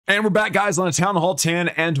And we're back, guys, on a Town Hall 10,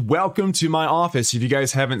 and welcome to my office. If you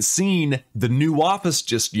guys haven't seen the new office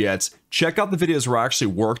just yet, check out the videos where I actually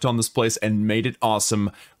worked on this place and made it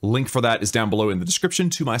awesome. Link for that is down below in the description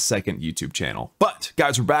to my second YouTube channel. But,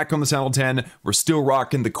 guys, we're back on the Town Hall 10. We're still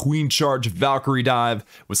rocking the Queen Charge Valkyrie dive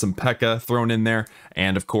with some P.E.K.K.A. thrown in there.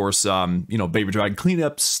 And, of course, you know, Baby Dragon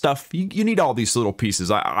cleanup stuff. You need all these little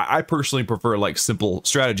pieces. I personally prefer, like, simple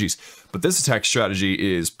strategies. But this attack strategy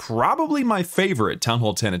is probably my favorite Town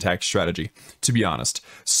Hall 10 attack strategy, to be honest.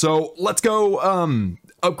 So let's go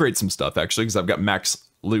upgrade some stuff, actually, because I've got max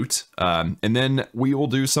loot. And then we will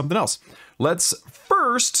do something else. Let's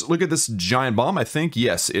first look at this giant bomb. I think,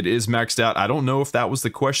 yes, it is maxed out. I don't know if that was the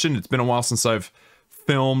question. It's been a while since I've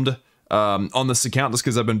filmed on this account, just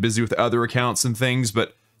because I've been busy with other accounts and things.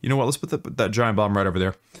 But you know what? Let's put that giant bomb right over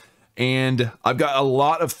there. And I've got a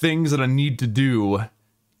lot of things that I need to do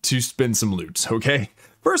to spend some loot, okay?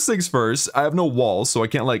 First things first, I have no walls, so I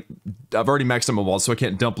can't, like, I've already maxed out my walls, so I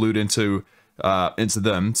can't dump loot into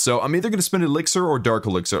them. So I'm either going to spend elixir or dark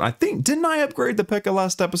elixir. I think, didn't I upgrade the P.E.K.K.A.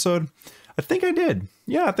 last episode? I think I did.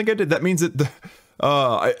 Yeah, I think I did. That means that,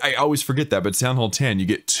 I always forget that, but Town Hall 10, you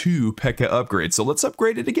get 2 P.E.K.K.A. upgrades, so let's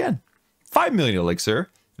upgrade it again. 5 million elixir.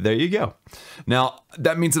 There you go. Now,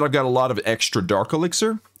 that means that I've got a lot of extra dark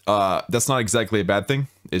elixir. That's not exactly a bad thing.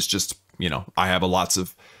 It's just, you know, I have lots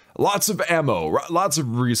of ammo, lots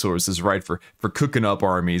of resources, right, for cooking up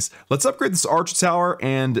armies. Let's upgrade this archer tower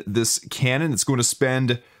and this cannon. It's going to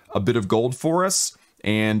spend a bit of gold for us.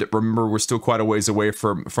 And remember, we're still quite a ways away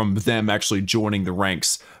from them actually joining the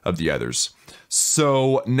ranks of the others.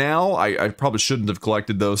 So now, I probably shouldn't have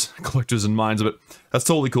collected those collectors in mines, but that's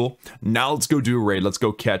totally cool. Now let's go do a raid. Let's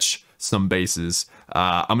go catch some bases.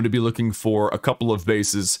 I'm going to be looking for a couple of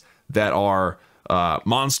bases that are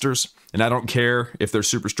monsters, and I don't care if they're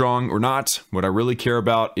super strong or not. What I really care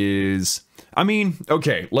about is, I mean,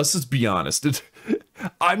 okay, let's just be honest.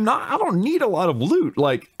 I don't need a lot of loot.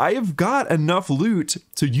 Like, I have got enough loot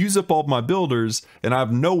to use up all my builders, and I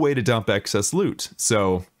have no way to dump excess loot.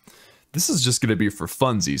 So this is just going to be for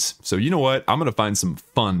funsies. So you know what? I'm going to find some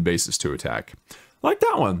fun bases to attack. Like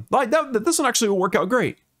that one. Like that. This one actually will work out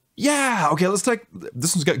great. Yeah, okay, let's take,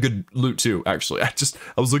 this one's got good loot too, actually. I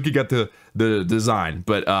was looking at the design,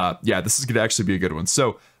 but yeah, this is gonna actually be a good one.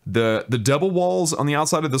 So the double walls on the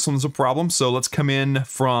outside of this one's a problem, so let's come in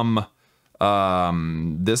from,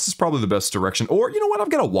 this is probably the best direction. Or, you know what,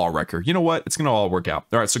 I've got a wall wrecker. You know what, it's gonna all work out.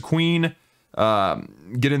 All right, so Queen,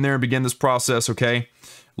 get in there and begin this process, okay?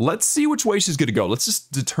 Let's see which way she's gonna go. Let's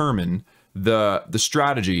just determine the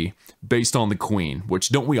strategy based on the Queen, which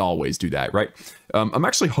don't we always do that, right? I'm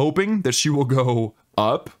actually hoping that she will go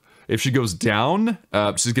up. If she goes down,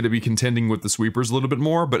 she's going to be contending with the sweepers a little bit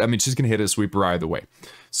more, but I mean, she's going to hit a sweeper either way.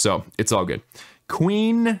 So it's all good.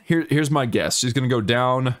 Queen, here's my guess. She's going to go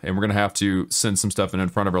down, and we're going to have to send some stuff in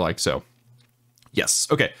front of her like so. Yes.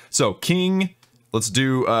 Okay. So King, let's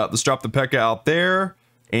drop the P.E.K.K.A. out there,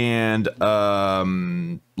 and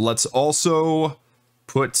let's also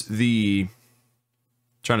put the,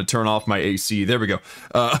 trying to turn off my AC. There we go.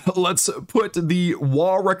 Let's put the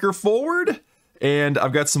wall wrecker forward, and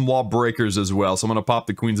I've got some wall breakers as well. So I'm gonna pop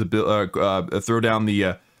the Queen's throw down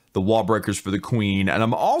the wall breakers for the Queen, and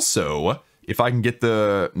I'm also, if I can get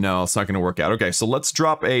the, no, it's not gonna work out. Okay, so let's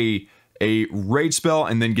drop a rage spell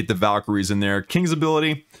and then get the Valkyries in there. King's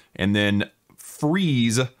ability, and then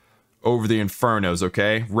freeze over the Infernos,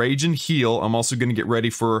 okay? Rage and heal. I'm also going to get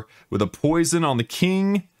ready with a poison on the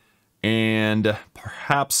King, and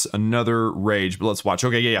perhaps another rage, but let's watch.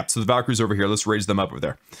 Okay, yeah. So the Valkyries over here, let's raise them up over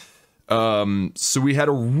there. So we had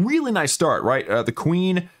a really nice start, right? The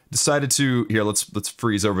Queen decided to, here, let's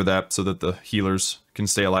freeze over that so that the healers can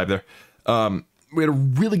stay alive there. We had a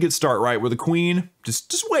really good start, right? Where the Queen,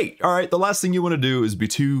 just wait, all right? The last thing you want to do is be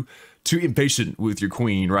too impatient with your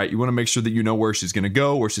Queen, right? You want to make sure that you know where she's going to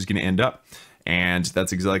go, where she's going to end up. And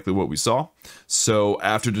that's exactly what we saw. So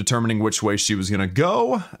after determining which way she was going to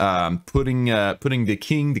go, putting the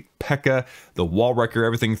King, the P.E.K.K.A., the wall wrecker,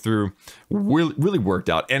 everything through, really worked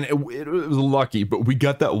out. And it was lucky, but we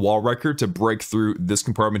got that wall wrecker to break through this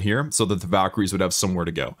compartment here so that the Valkyries would have somewhere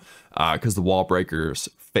to go, because the wall breakers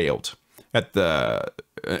failed at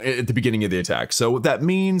the beginning of the attack. So what that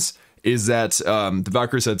means is that the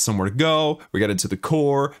Valkyries had somewhere to go. We got into the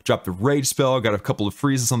core, dropped the rage spell, got a couple of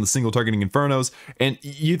freezes on the single targeting Infernos, and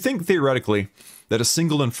you'd think theoretically that a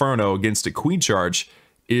single Inferno against a Queen charge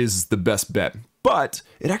is the best bet, but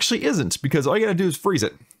it actually isn't, because all you gotta do is freeze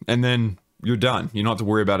it, and then you're done. You don't have to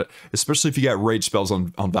worry about it, especially if you got rage spells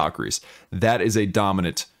on Valkyries. That is a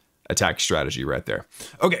dominant attack strategy right there.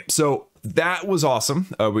 Okay, so that was awesome.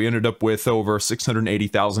 We ended up with over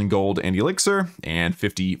 680,000 gold and elixir and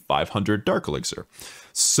 5,500 dark elixir.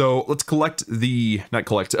 So let's collect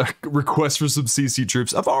request for some CC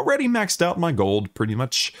troops. I've already maxed out my gold pretty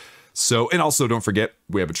much. So, and also don't forget,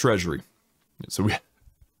 we have a treasury. So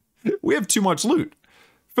we have too much loot.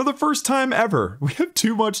 For the first time ever, we have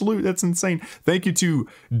too much loot. That's insane. Thank you to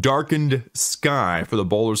Darkened Sky for the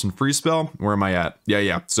bowlers and free spell. Where am I at?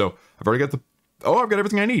 Yeah. So I've already got I've got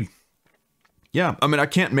everything I need. Yeah, I mean, I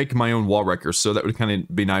can't make my own wall wrecker, so that would kind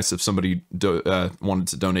of be nice if somebody wanted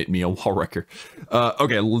to donate me a wall wrecker.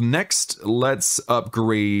 Okay, next, let's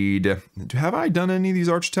upgrade. Have I done any of these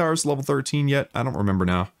arch towers level 13 yet? I don't remember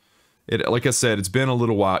now. Like I said, it's been a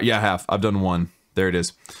little while. Yeah, I have. I've done one. There it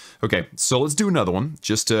is. Okay, so let's do another one,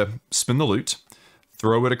 just to spin the loot.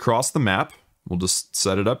 Throw it across the map. We'll just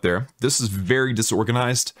set it up there. This is very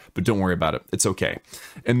disorganized, but don't worry about it. It's okay.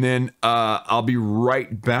 And then I'll be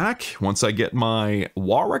right back once I get my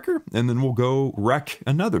wall wrecker, and then we'll go wreck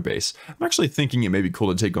another base. I'm actually thinking it may be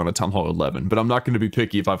cool to take on a Town Hall 11, but I'm not going to be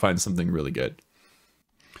picky if I find something really good.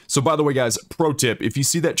 So by the way, guys, pro tip, if you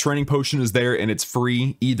see that training potion is there and it's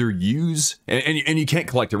free, either use, and you can't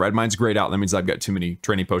collect it, right? Mine's grayed out. That means I've got too many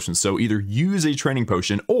training potions. So either use a training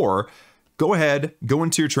potion or go ahead, go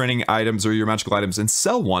into your training items or your magical items and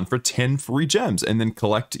sell one for 10 free gems and then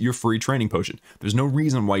collect your free training potion. There's no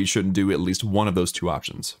reason why you shouldn't do at least one of those two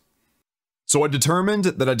options. So I determined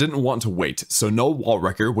that I didn't want to wait. So no wall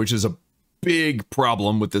wrecker, which is a big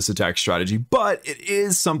problem with this attack strategy, but it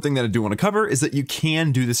is something that I do want to cover, is that you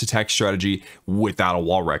can do this attack strategy without a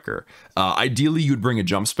wall wrecker. Ideally, you'd bring a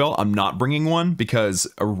jump spell. I'm not bringing one because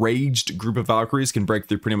a raged group of Valkyries can break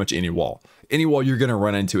through pretty much any wall. Any wall you're going to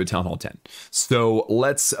run into a Town Hall 10. So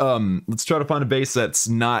let's try to find a base that's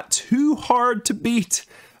not too hard to beat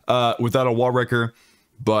without a wall wrecker,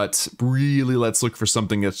 but really let's look for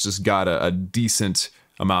something that's just got a decent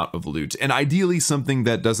amount of loot, and ideally something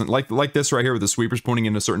that doesn't like this right here with the sweepers pointing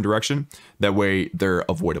in a certain direction. That way they're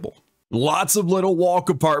avoidable. Lots of little wall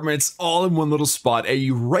compartments all in one little spot.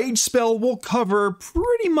 A rage spell will cover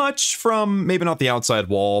pretty much from, maybe not the outside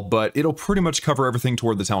wall, but it'll pretty much cover everything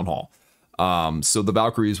toward the town hall. So the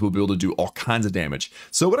Valkyries will be able to do all kinds of damage.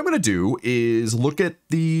 So what I'm going to do is look at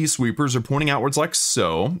the sweepers are pointing outwards like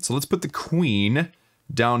so. So let's put the queen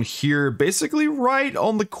down here, basically right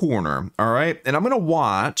on the corner. All right. And I'm going to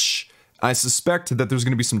watch. I suspect that there's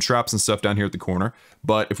going to be some traps and stuff down here at the corner.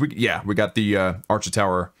 But if we got the Archer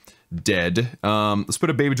Tower dead. Let's put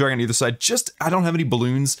a baby dragon on either side. I don't have any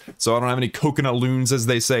balloons, so I don't have any coconut loons, as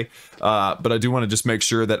they say. But I do want to just make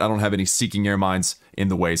sure that I don't have any seeking air mines in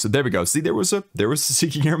the way. So there we go. See, there was a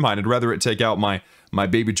seeking air mine. I'd rather it take out my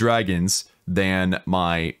baby dragons than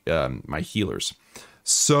my my healers.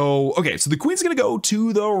 So, okay, so the queen's going to go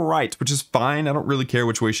to the right, which is fine. I don't really care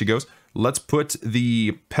which way she goes. Let's put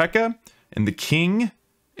the P.E.K.K.A. and the king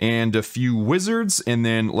and a few wizards, and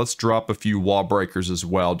then let's drop a few wall breakers as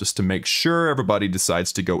well, just to make sure everybody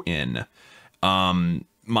decides to go in.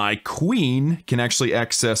 My queen can actually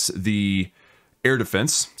access the air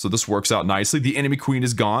defense, so this works out nicely. The enemy queen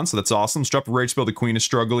is gone, so that's awesome. Let's drop a rage spell. The queen is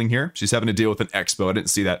struggling here. She's having to deal with an expo. I didn't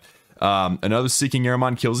see that. Another Seeking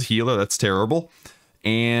Airmine kills a healer. That's terrible.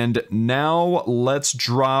 And now let's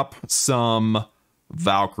drop some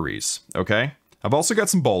Valkyries, okay? I've also got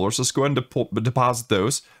some bowlers. Let's go ahead and deposit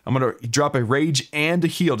those. I'm going to drop a rage and a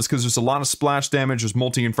heal just because there's a lot of splash damage. There's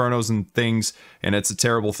multi-infernos and things, and it's a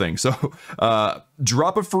terrible thing. So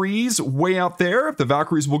drop a freeze way out there. The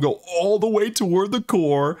Valkyries will go all the way toward the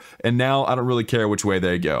core, and now I don't really care which way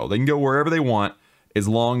they go. They can go wherever they want as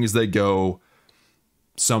long as they go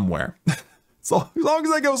somewhere. As long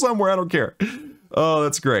as they go somewhere, I don't care. Oh,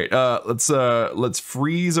 that's great. Let's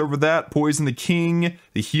freeze over that. Poison the king.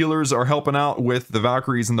 The healers are helping out with the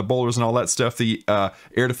Valkyries and the bowlers and all that stuff. The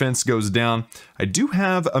air defense goes down. I do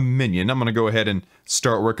have a minion. I'm going to go ahead and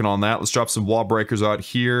start working on that. Let's drop some wall breakers out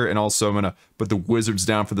here, and also I'm going to put the wizards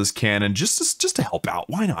down for this cannon just to help out.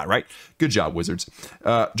 Why not, right? Good job, wizards.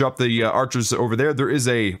 Drop the archers over there. There's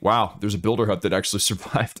a builder hut that actually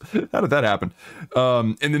survived. How did that happen?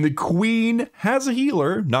 And then the queen has a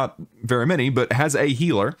healer, not very many, but has a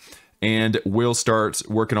healer, and we'll start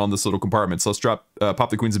working on this little compartment. So let's pop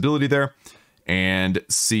the queen's ability there and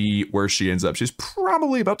see where she ends up. She's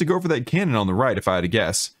probably about to go for that cannon on the right, if I had to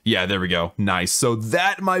guess. Yeah, there we go. Nice. So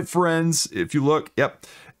that, my friends, if you look, yep,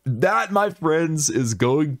 that, my friends, is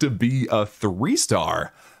going to be a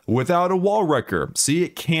 3-star without a wall wrecker. See,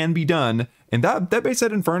 it can be done. And that base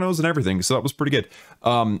had infernos and everything, so that was pretty good.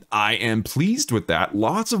 I am pleased with that.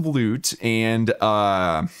 Lots of loot, and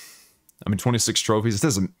I mean, 26 trophies.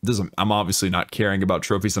 It doesn't, I'm obviously not caring about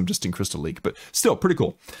trophies. I'm just in Crystal League, but still pretty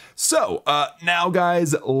cool. So now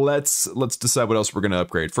guys, let's decide what else we're going to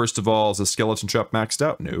upgrade. First of all, is the skeleton trap maxed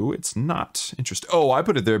out? No, it's not. Interesting. Oh, I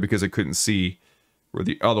put it there because I couldn't see where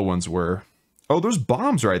the other ones were. Oh, there's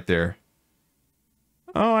bombs right there.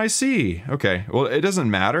 Oh, I see. Okay. Well, it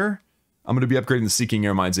doesn't matter. I'm going to be upgrading the Seeking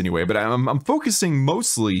Air Mines anyway, but I'm focusing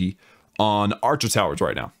mostly on Archer Towers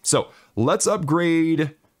right now. So let's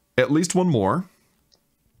upgrade at least one more.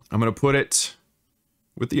 I'm going to put it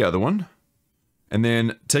with the other one. And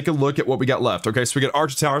then take a look at what we got left. Okay, so we got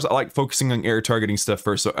Archer Towers. I like focusing on air targeting stuff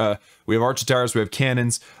first. So we have Archer Towers, we have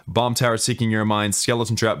cannons, bomb towers, Seeking Air Mines,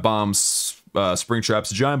 skeleton trap bombs, spring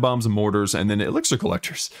traps, giant bombs and mortars, and then elixir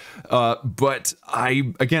collectors. But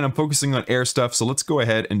I'm focusing on air stuff, so let's go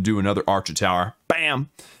ahead and do another Archer Tower. Bam!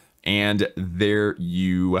 And there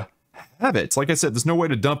you have it. Like I said, there's no way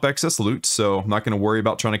to dump excess loot, so I'm not going to worry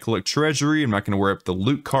about trying to collect treasury. I'm not going to worry about the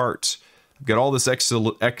loot cart. I've got all this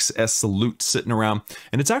excess loot sitting around,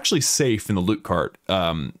 and it's actually safe in the loot cart.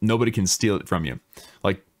 Nobody can steal it from you.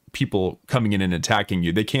 Like, people coming in and attacking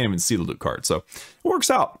you, they can't even see the loot cart. So it works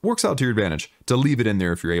out to your advantage to leave it in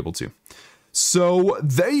there if you're able to. So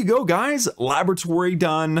there you go, guys. Laboratory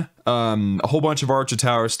done. A whole bunch of Archer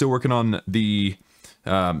Towers. Still working on the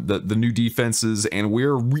new defenses, and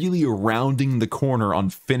we're really rounding the corner on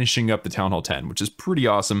finishing up the Town Hall 10, which is pretty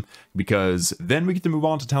awesome because then we get to move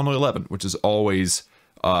on to Town Hall 11, which is always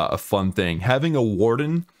a fun thing. Having a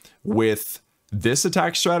Warden with this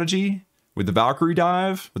attack strategy, with the Valkyrie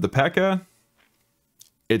dive, with the P.E.K.K.A.,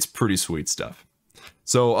 it's pretty sweet stuff.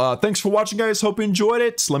 So thanks for watching, guys. Hope you enjoyed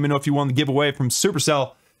it. Let me know if you won the giveaway from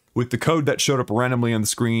Supercell with the code that showed up randomly on the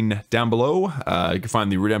screen down below. You can find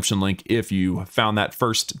the redemption link if you found that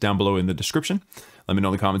first down below in the description. Let me know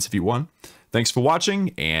in the comments if you won. Thanks for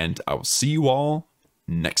watching, and I will see you all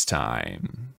next time.